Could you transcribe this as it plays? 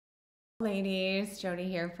Ladies, Jody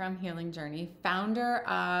here from Healing Journey, founder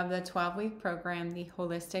of the 12-week program, the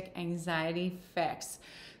Holistic Anxiety Fix.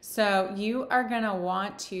 So you are going to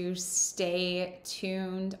want to stay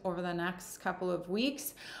tuned over the next couple of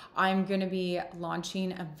weeks. I'm going to be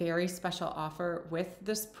launching a very special offer with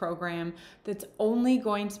this program that's only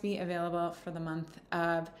going to be available for the month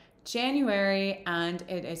of January, and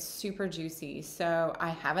it is super juicy. So I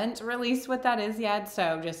haven't released what that is yet,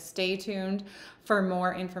 so just stay tuned for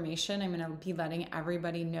more information. I'm going to be letting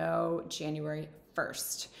everybody know January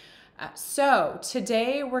 1st. So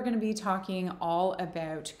today we're going to be talking all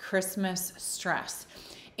about Christmas stress.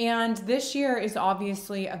 And this year is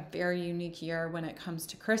obviously a very unique year when it comes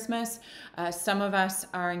to Christmas. Some of us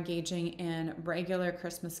are engaging in regular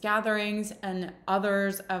Christmas gatherings, and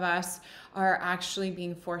others of us are actually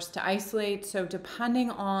being forced to isolate. So depending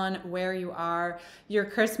on where you are, your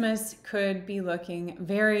Christmas could be looking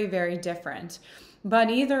very, very different.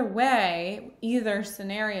 But either way, either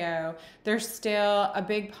scenario, there's still a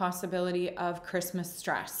big possibility of Christmas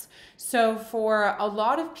stress. So for a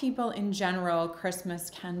lot of people in general,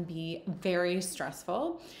 Christmas can be very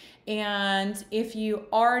stressful. And if you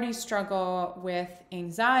already struggle with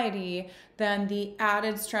anxiety, then the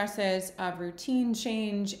added stresses of routine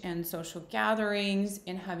change and social gatherings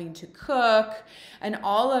and having to cook and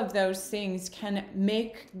all of those things can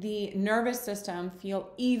make the nervous system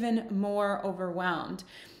feel even more overwhelmed.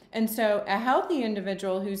 And so a healthy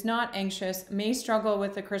individual who's not anxious may struggle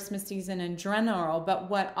with the Christmas season in general, but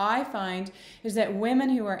what I find is that women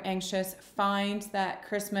who are anxious find that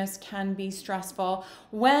Christmas can be stressful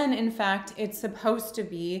when in fact it's supposed to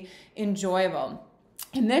be enjoyable.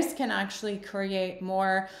 And this can actually create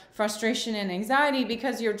more frustration and anxiety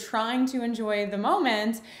because you're trying to enjoy the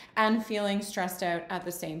moment and feeling stressed out at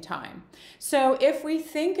the same time. So if we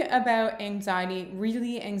think about anxiety,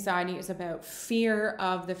 really anxiety is about fear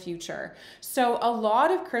of the future. So a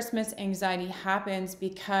lot of Christmas anxiety happens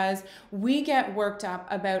because we get worked up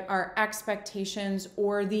about our expectations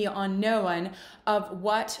or the unknown of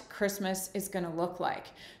what Christmas is going to look like.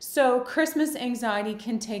 So Christmas anxiety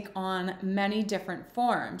can take on many different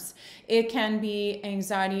forms. It can be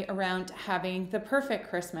anxiety around having the perfect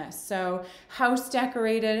Christmas. So house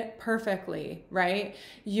decorated perfectly, right?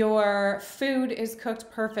 Your food is cooked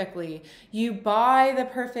perfectly. You buy the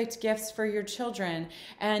perfect gifts for your children.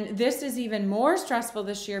 And this is even more stressful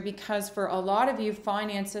this year because for a lot of you,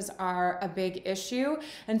 finances are a big issue.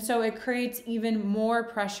 And so it creates even more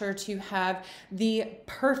pressure to have the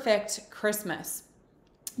perfect Christmas.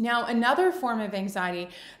 Now, another form of anxiety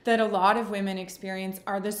that a lot of women experience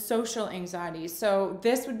are the social anxieties. So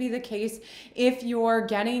this would be the case if you're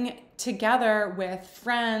getting together with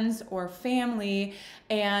friends or family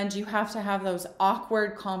and you have to have those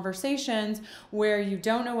awkward conversations where you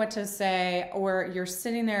don't know what to say, or you're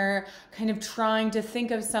sitting there kind of trying to think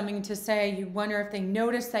of something to say. You wonder if they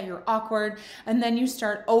notice that you're awkward, and then you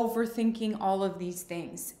start overthinking all of these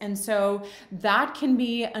things. And so that can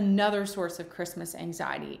be another source of Christmas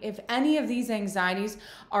anxiety. If any of these anxieties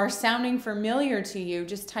are sounding familiar to you,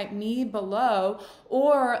 just type me below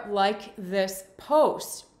or like this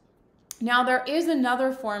post. Now, there is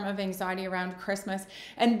another form of anxiety around Christmas,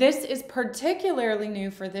 and this is particularly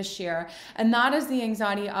new for this year, and that is the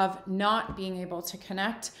anxiety of not being able to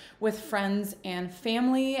connect with friends and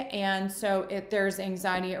family. And so there's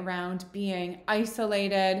anxiety around being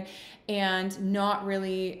isolated and not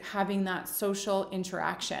really having that social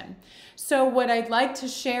interaction. So what I'd like to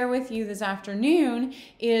share with you this afternoon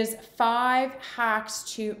is 5 hacks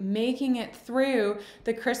to making it through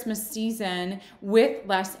the Christmas season with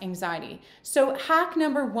less anxiety. So hack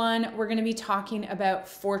number 1, we're going to be talking about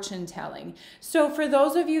fortune telling. So for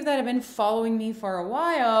those of you that have been following me for a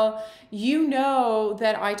while, you know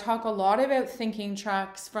that I talk a lot about thinking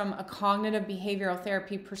tracks from a cognitive behavioral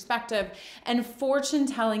therapy perspective, and fortune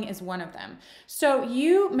telling is one of them. So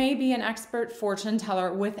you may be an expert fortune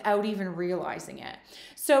teller without even realizing it.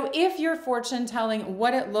 So if your fortune telling,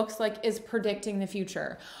 what it looks like is predicting the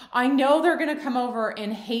future. I know they're going to come over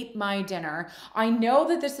and hate my dinner. I know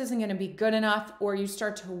that this isn't going to be good enough, or you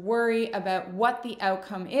start to worry about what the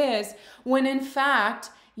outcome is when in fact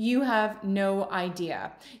you have no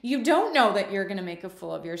idea. You don't know that you're going to make a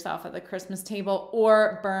fool of yourself at the Christmas table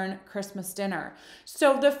or burn Christmas dinner.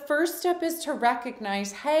 So the first step is to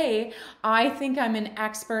recognize, hey, I think I'm an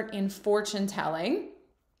expert in fortune telling.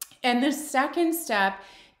 And the second step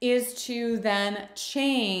is to then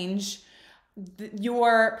change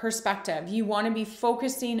your perspective. You want to be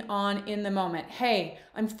focusing on in the moment. Hey,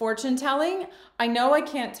 I'm fortune telling. I know I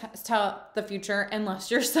can't tell the future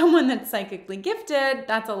unless you're someone that's psychically gifted.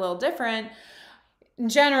 That's a little different.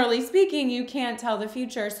 generally speaking, you can't tell the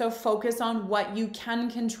future. So focus on what you can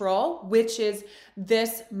control, which is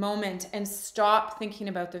this moment, and stop thinking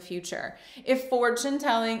about the future. If fortune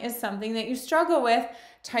telling is something that you struggle with,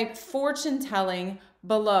 type fortune telling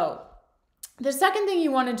below. The second thing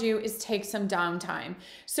you want to do is take some downtime.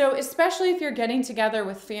 So especially if you're getting together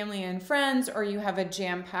with family and friends, or you have a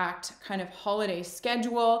jam-packed kind of holiday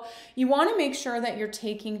schedule, you want to make sure that you're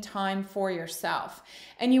taking time for yourself.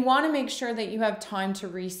 And you want to make sure that you have time to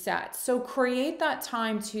reset. So create that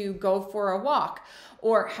time to go for a walk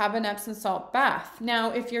or have an Epsom salt bath.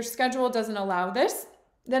 Now, if your schedule doesn't allow this,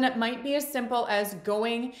 then it might be as simple as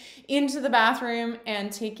going into the bathroom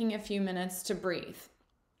and taking a few minutes to breathe.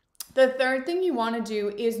 The third thing you want to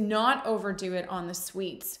do is not overdo it on the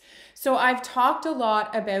sweets. So I've talked a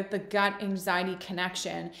lot about the gut anxiety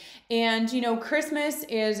connection, and Christmas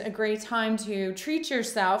is a great time to treat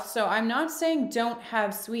yourself. So I'm not saying don't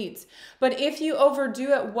have sweets, but if you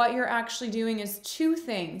overdo it, what you're actually doing is two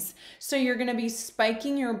things. So you're going to be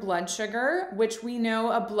spiking your blood sugar, which we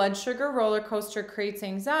know a blood sugar roller coaster creates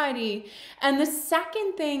anxiety. And the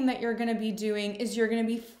second thing that you're going to be doing is you're going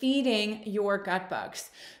to be feeding your gut bugs.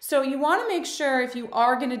 So you want to make sure if you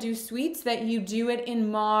are going to do sweets that you do it in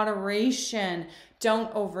moderation.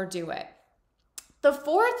 Don't overdo it. The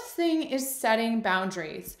fourth thing is setting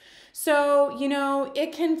boundaries. So,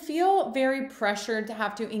 it can feel very pressured to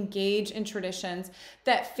have to engage in traditions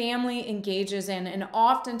that family engages in. And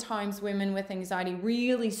oftentimes women with anxiety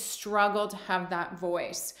really struggle to have that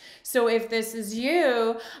voice. So if this is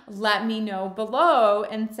you, let me know below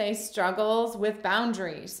and say struggles with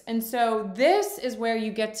boundaries. And so this is where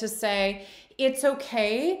you get to say, it's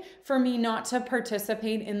okay for me not to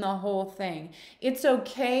participate in the whole thing. It's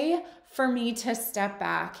okay for me to step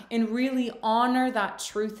back and really honor that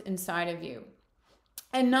truth inside of you.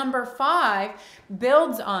 And number 5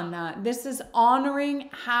 builds on that. This is honoring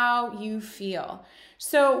how you feel.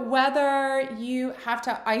 So whether you have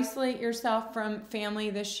to isolate yourself from family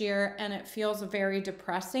this year and it feels very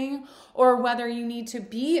depressing, or whether you need to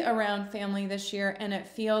be around family this year and it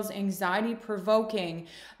feels anxiety provoking,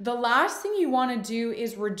 the last thing you want to do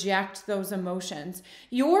is reject those emotions.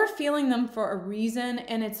 You're feeling them for a reason,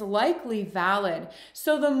 and it's likely valid.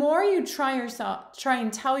 So the more you try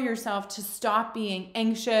and tell yourself to stop being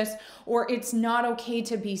anxious, or it's not okay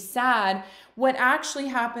to be sad, what actually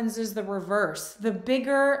happens is the reverse. The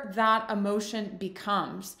bigger that emotion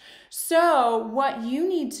becomes. So what you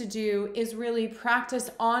need to do is really practice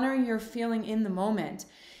honoring your feeling in the moment.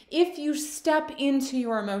 If you step into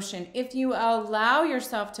your emotion, if you allow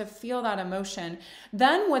yourself to feel that emotion,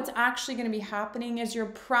 then what's actually going to be happening is you're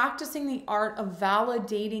practicing the art of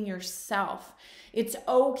validating yourself. It's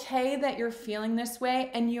okay that you're feeling this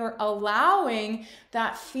way, and you're allowing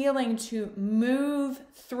that feeling to move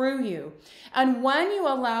through you. And when you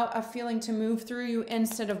allow a feeling to move through you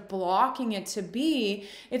instead of blocking it to be,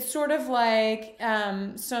 it's sort of like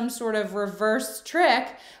some sort of reverse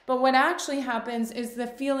trick. But what actually happens is the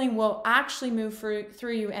feeling will actually move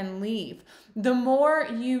through you and leave. The more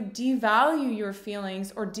you devalue your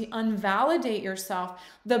feelings or unvalidate yourself,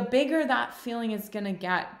 the bigger that feeling is going to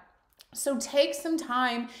get. So take some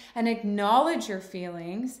time and acknowledge your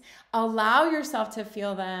feelings, allow yourself to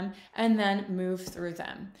feel them, and then move through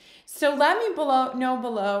them. So let me know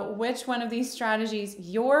below which one of these strategies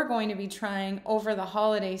you're going to be trying over the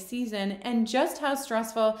holiday season, and just how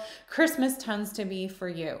stressful Christmas tends to be for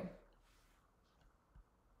you.